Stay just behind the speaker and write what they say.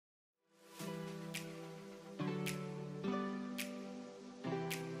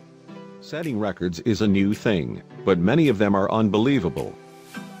Setting records is a new thing, but many of them are unbelievable.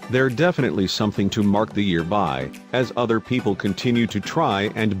 They're definitely something to mark the year by, as other people continue to try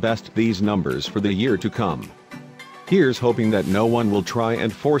and best these numbers for the year to come. Here's hoping that no one will try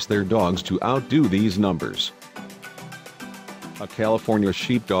and force their dogs to outdo these numbers. A California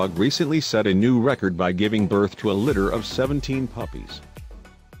sheepdog recently set a new record by giving birth to a litter of 17 puppies.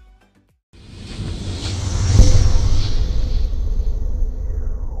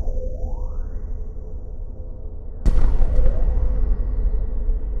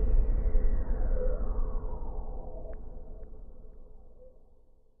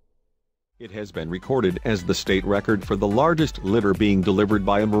 It has been recorded as the state record for the largest litter being delivered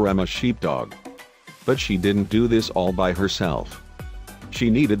by a Maremma sheepdog. But she didn't do this all by herself. She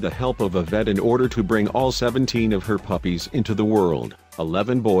needed the help of a vet in order to bring all 17 of her puppies into the world,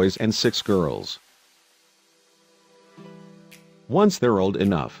 11 boys and 6 girls. Once they're old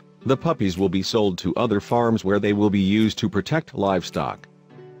enough, the puppies will be sold to other farms where they will be used to protect livestock.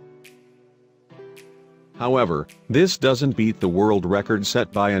 However, this doesn't beat the world record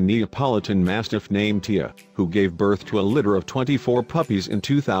set by a Neapolitan Mastiff named Tia, who gave birth to a litter of 24 puppies in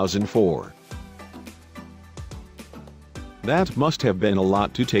 2004. That must have been a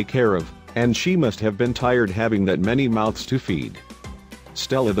lot to take care of, and she must have been tired having that many mouths to feed.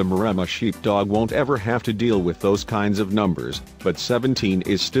 Stella the Maremma sheepdog won't ever have to deal with those kinds of numbers, but 17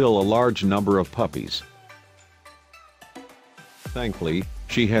 is still a large number of puppies. Thankfully,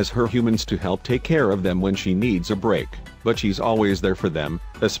 she has her humans to help take care of them when she needs a break, but she's always there for them,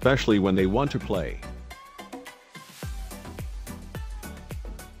 especially when they want to play.